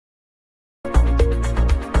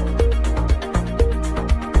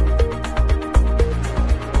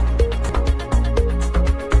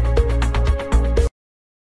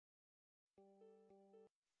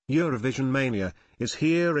Eurovision mania is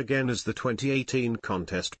here again as the 2018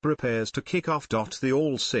 contest prepares to kick off. The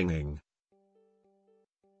all-singing,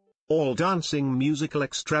 all-dancing musical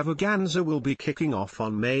extravaganza will be kicking off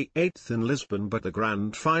on May 8 in Lisbon, but the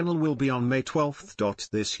grand final will be on May 12.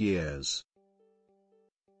 This year's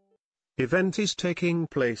event is taking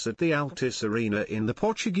place at the Altice Arena in the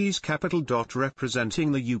Portuguese capital.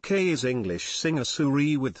 Representing the UK is English singer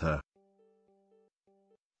TOWIE with her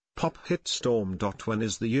pop hit Storm. When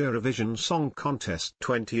is the Eurovision Song Contest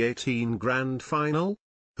 2018 grand final?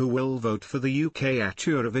 Who will vote for the UK at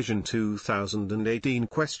Eurovision 2018?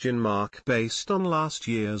 Based on last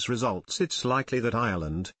year's results, it's likely that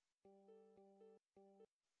Ireland,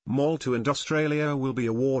 Malta and Australia will be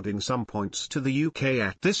awarding some points to the UK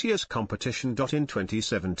at this year's competition. In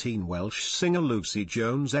 2017, Welsh singer Lucy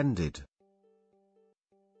Jones ended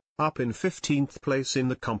up in 15th place in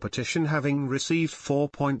the competition, having received 4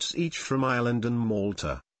 points each from Ireland and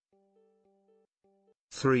Malta,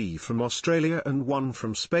 3 from Australia and 1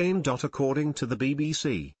 from Spain. According to the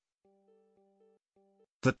BBC,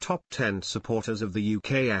 the top 10 supporters of the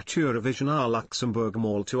UK at Eurovision are Luxembourg,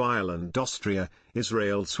 Malta, Ireland, Austria,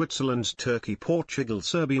 Israel, Switzerland, Turkey, Portugal,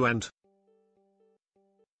 Serbia and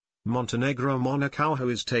Montenegro. Monaco, who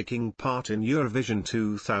is taking part in Eurovision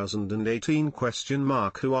 2018?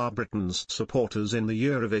 Who are Britain's supporters in the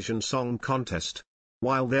Eurovision Song Contest?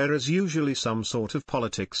 While there is usually some sort of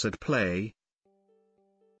politics at play,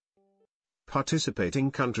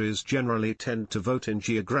 participating countries generally tend to vote in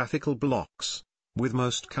geographical blocks, with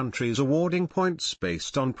most countries awarding points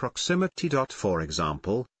based on proximity. For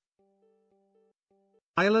example,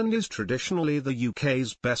 Ireland is traditionally the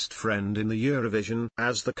UK's best friend in the Eurovision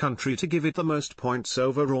as the country to give it the most points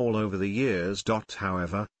overall over the years.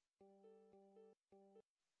 However,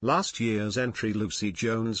 last year's entry Lucy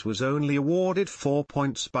Jones was only awarded 4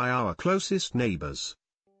 points by our closest neighbours.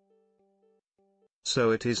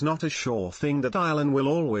 So it is not a sure thing that Ireland will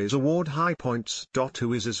always award high points.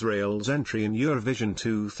 Who is Israel's entry in Eurovision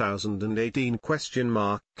 2018?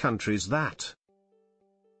 Countries that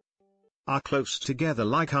are close together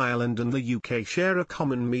like Ireland and the UK share a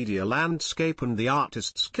common media landscape, and the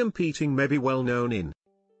artists competing may be well known in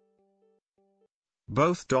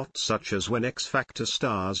both. Such as when X Factor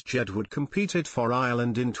stars Jedward competed for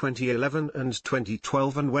Ireland in 2011 and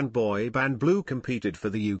 2012, and when boy band Blue competed for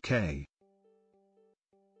the UK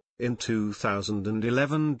in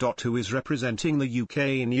 2011. Who is representing the UK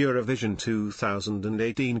in Eurovision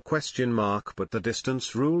 2018? But the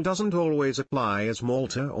distance rule doesn't always apply, as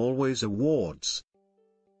Malta always awards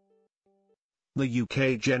the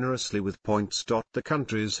UK generously with points. The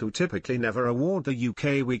countries who typically never award the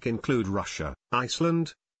UK week include Russia,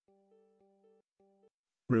 Iceland,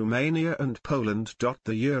 Romania and Poland.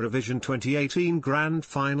 The Eurovision 2018 grand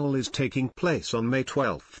final is taking place on May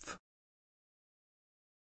 12.